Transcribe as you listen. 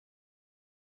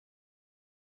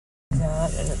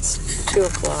that, and it's 2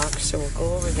 o'clock, so we'll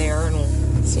go over there and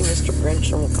we'll see Mr.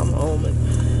 Grinch, and we'll come home,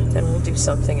 and then we'll do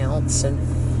something else, and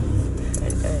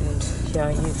yeah,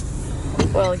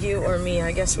 you or me,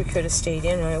 I guess we could have stayed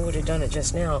in, and I would have done it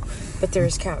just now, but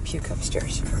there's cat puke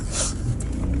upstairs,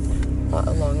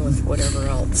 along with whatever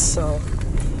else, so...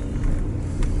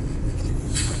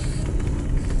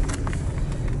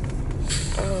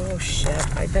 Oh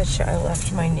shit, I bet you I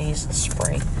left my nasal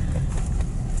spray.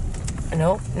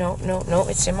 No,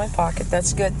 it's in my pocket.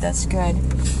 That's good, that's good.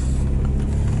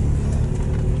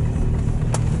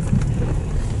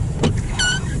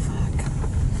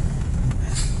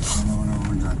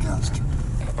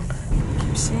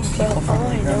 All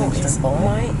I know is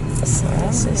my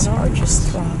sinuses are just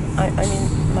throbbing. I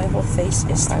mean, my whole face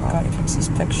is throbbing. I've got to fix this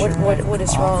picture. What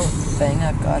is wrong?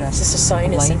 Is this a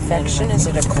sinus infection? Is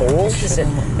it a cold? Is it?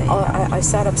 I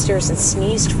sat upstairs and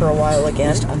sneezed for a while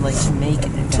again. I'd like to make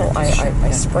it until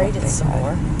I sprayed it some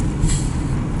more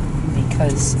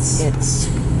because it's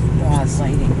bad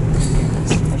lighting,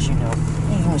 as you know,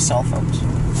 even with cell phones.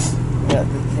 The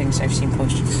things I've seen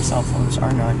posted from cell phones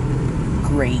are not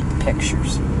great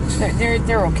pictures.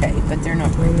 They're okay, but they're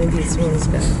not great. Maybe it's not as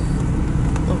bad.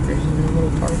 Look, there's a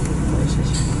little parking places.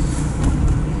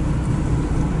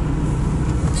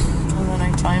 And then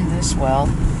I timed this well.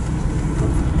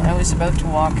 I was about to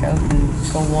walk out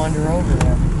and go wander over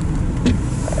there.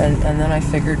 And then I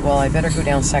figured, well, I better go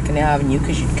down 2nd Avenue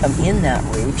because you'd come in that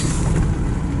route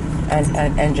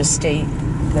and just stay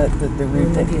the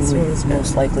route that you would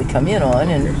most likely come in on.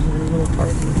 And there's a little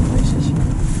parking places.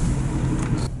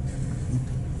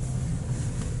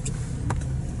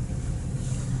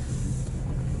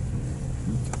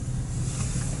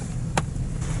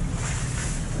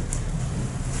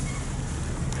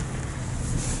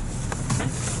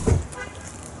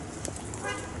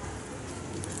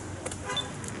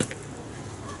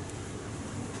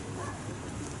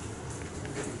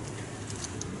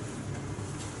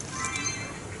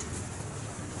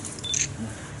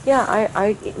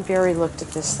 Yeah, Barry looked at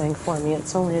this thing for me.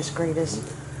 It's only as great as...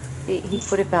 He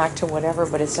put it back to whatever,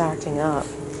 but it's acting up.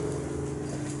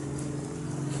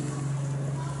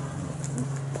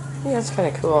 Yeah, it's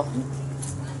kind of cool.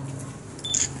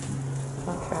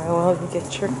 Okay, well, you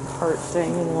get your cart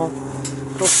thing, and we'll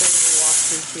go for a little walk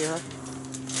through here.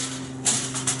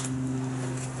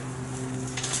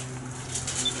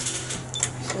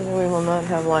 So we will not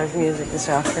have live music this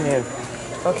afternoon.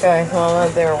 Okay, well,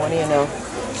 out there, what do you know?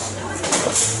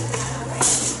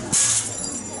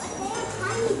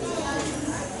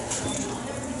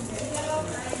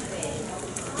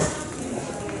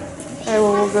 Okay,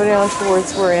 well, we'll go down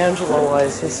towards where Angela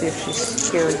was and see if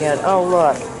she's here again. Oh,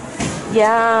 look.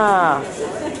 Yeah.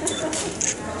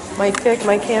 My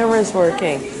camera's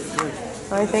working.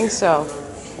 I think so.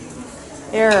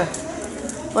 Here.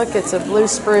 Look, it's a blue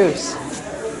spruce.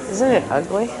 Isn't it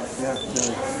ugly? Yeah.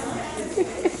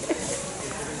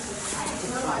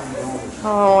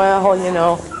 Oh, well, you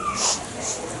know.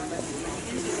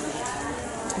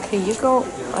 Okay, you go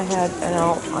ahead and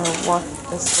I'll walk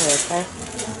this way, okay?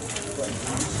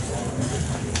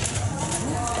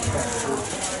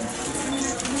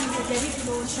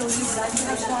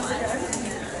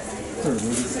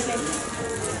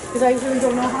 Because I really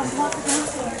don't know how to walk it.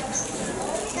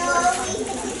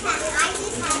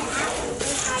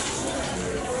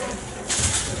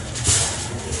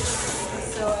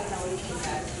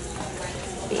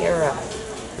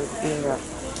 Vera.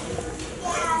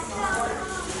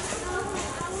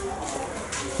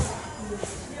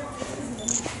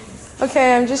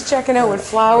 Okay, I'm just checking out what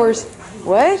flowers.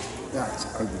 What? Yeah, it's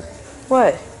ugly.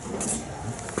 What?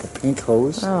 Pink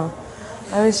hose. Oh,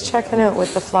 I was checking out what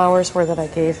the flowers were that I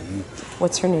gave.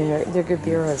 What's her name? They're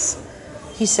Gabiras.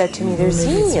 He said to me, "They're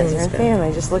zinnias, aren't they?" And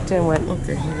I just looked and went,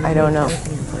 "I don't know."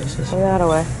 Throw that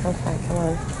away. Okay, come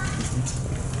on.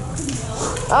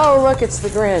 Oh, look, it's the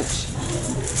Grinch.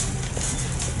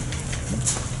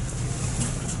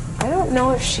 I don't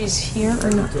know if she's here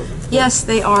or not. Yes,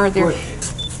 they are. They're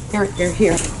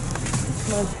here.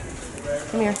 Come on.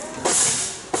 Come here.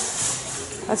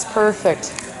 That's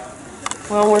perfect.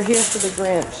 Well, we're here for the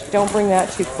Grinch. Don't bring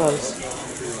that too close.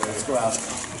 Let's go out.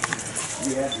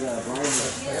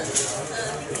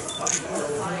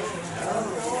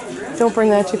 Don't bring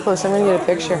that too close. I'm going to get a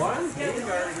picture.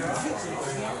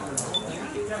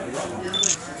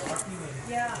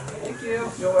 Thank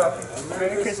you. You're welcome.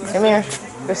 Merry Christmas. Come here.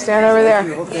 Go stand over there. I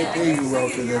hope they pay you well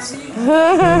for this.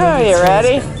 You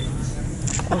ready?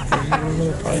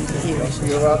 Thank you.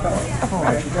 You're welcome. Oh,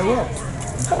 I think I will.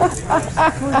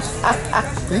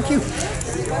 Thank you.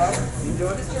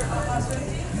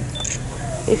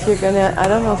 if you're gonna, I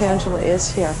don't know if Angela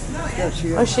is here. Yeah, she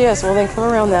is. Oh, she is. Well, then come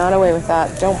around that way with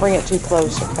that. Don't bring it too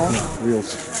close, okay?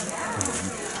 Reels.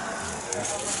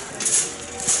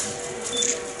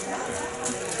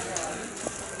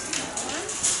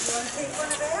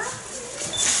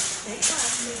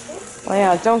 Well,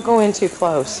 yeah, don't go in too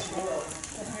close.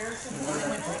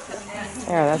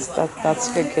 There, that's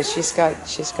good because she's got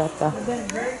the.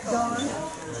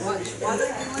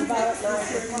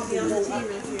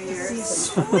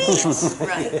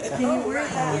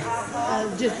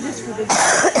 Just for the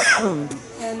and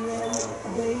then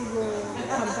they will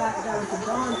come back down to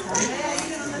dawn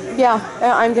time. Yeah,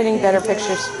 I'm getting better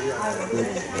pictures.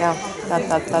 Yeah,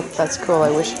 that's cool.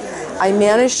 I wish I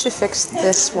managed to fix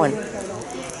this one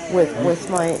with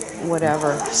my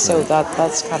whatever. So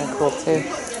that's kind of cool too.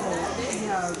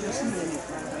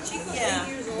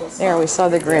 There, we saw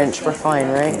the Grinch. We're fine,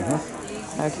 right?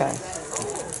 Okay.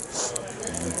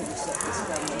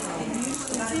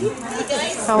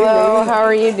 Hello, how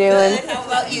are you doing? How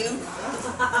about you?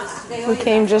 We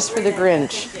came just for the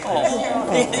Grinch.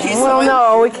 Well,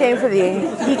 no, we came for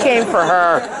he came for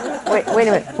her. Wait a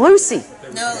minute. Lucy.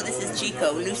 No, this is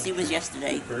Chico. Lucy was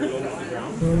yesterday.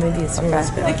 Maybe it's okay.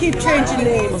 They keep changing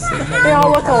names. They all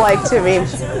look alike to me.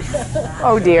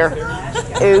 Oh dear.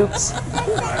 Oops.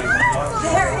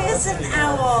 There is an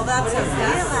owl. That's a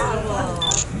real owl.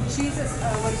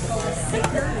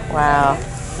 Wow.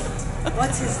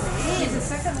 What's his name? The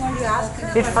second one you asked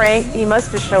him. Did Frank? He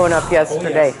must have shown up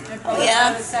yesterday. Oh,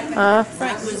 yeah? Huh?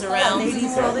 Frank was around.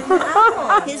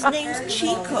 His name's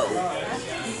Chico.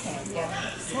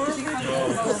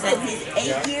 Said he's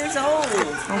 8 years old.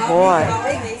 Oh boy.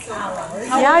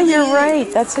 Yeah, you're right.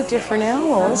 That's a different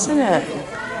owl, isn't it?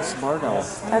 Smart owl.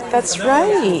 That's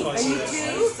right.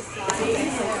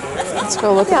 Let's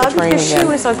go look at the train again. She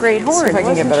was a great horn. See if I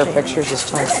can get better pictures this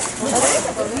time.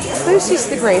 Lucy's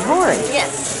the great horn.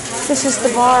 Yes. This is the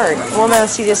bard. Well, now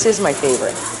see, this is my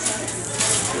favorite.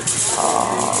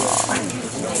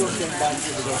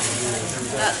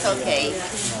 That's okay.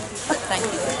 Thank you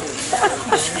for doing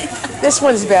that. This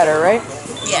one's better, right?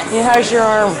 Yes. Yeah, how's your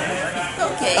arm?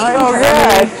 Okay. Oh,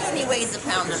 good. He weighs 1.25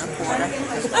 pounds.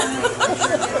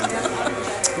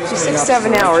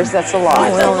 6-7 hours, that's a lot.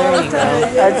 Oh, well, there you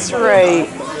go. That's right.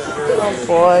 Oh,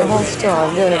 boy. Hold still.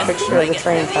 I'm doing a picture of the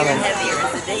train coming. Heavier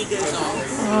as the day goes on.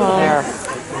 Oh, there.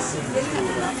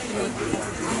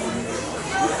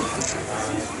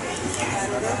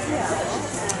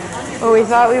 Well, we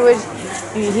thought we would,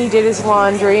 he did his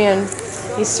laundry and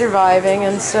he's surviving,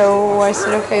 and so I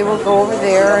said, okay, we'll go over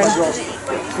there and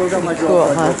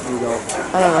cool, huh?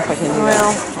 I don't know if I can do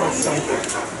that.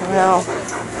 Well,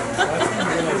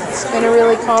 it's going to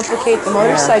really complicate the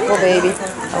motorcycle, baby.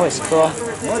 That was cool.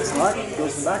 No, it's not. It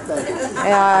goes in the back bag.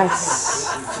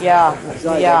 Yeah.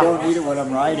 Besides, I don't need it when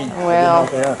I'm riding. Well,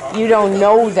 you don't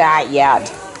know that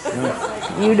yet.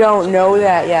 You don't know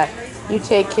that yet. You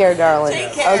take care, darling.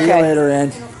 Take care. See you Okay. later,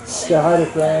 Ann. Say hi to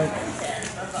Frank.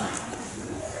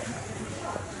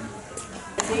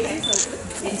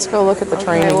 Let's go look at the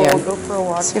train again. We'll go for a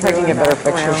walk. See if I can get better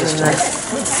pictures this time.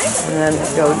 And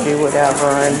then go do whatever.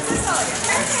 And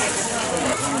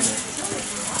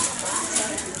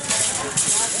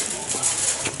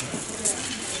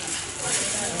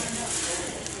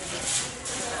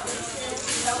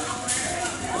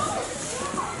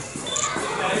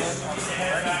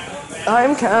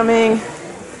I'm coming.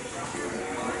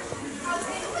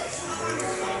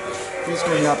 He's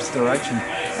going the opposite direction.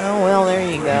 Oh, well, there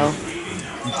you go.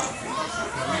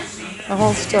 Now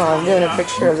hold still. I'm doing a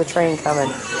picture of the train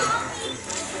coming.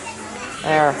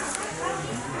 There.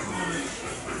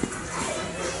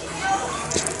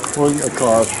 Pulling a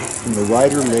car from the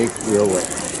Ryder Lake Railway.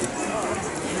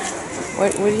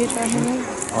 What are you talking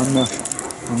about?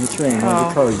 On the train, on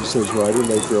the car, it says Ryder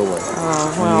Lake Railway.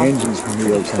 Oh, And well. the engine's from New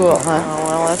York Cool, Center. huh? Oh,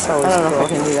 well, that's always cool. I don't know if I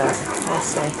can do that. We'll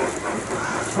see.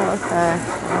 Okay.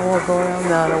 Now we'll go around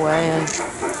that way and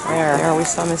there we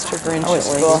saw Mr. Grinch. Oh, it's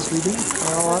cool.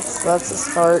 Well, that's a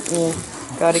start. And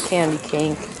got a candy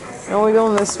cane. No, we're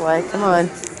going this way. Come on.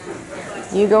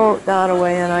 You go that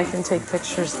way and I can take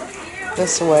pictures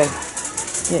this way.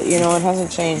 You know, it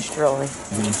hasn't changed really.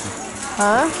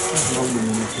 Huh?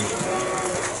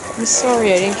 I'm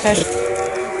sorry, I didn't catch it.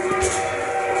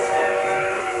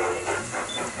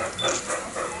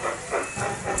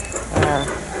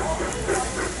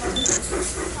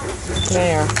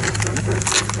 There. I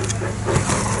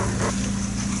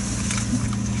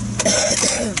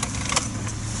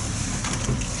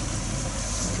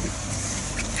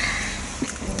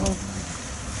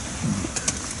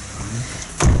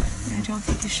don't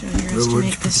think you should. You're to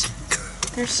make this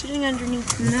They're sitting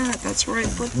underneath the mat. That's where I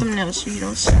put them now, so you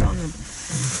don't sit on them.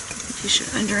 You should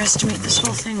underestimate this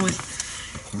whole thing with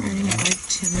riding a bike,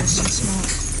 Tim. This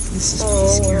is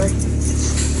easier.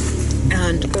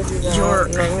 And your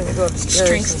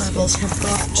strength levels have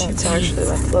got to be, Actually,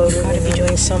 like loaded. you've got to be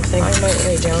doing something. I might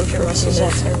lay down for a few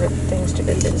minutes. I rip things to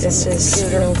bits. This is,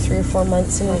 3 or 4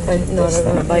 months and not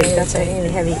on a bike. That's a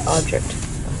heavy object.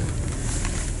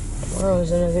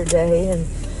 Tomorrow's another day, and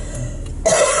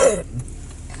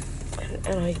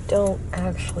I don't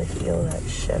actually feel that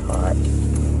shit hot.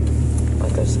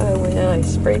 Like I said, I went in, I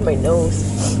sprayed my nose.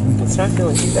 It's not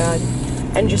feeling too bad.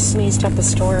 And just sneezed up a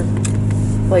storm.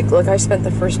 Like I spent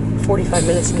the first 45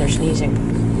 minutes in there sneezing.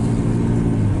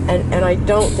 And I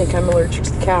don't think I'm allergic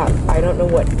to the cat. I don't know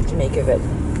what to make of it.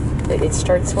 It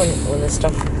starts when this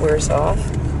stuff wears off.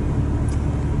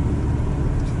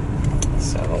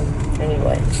 So,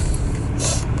 anyway.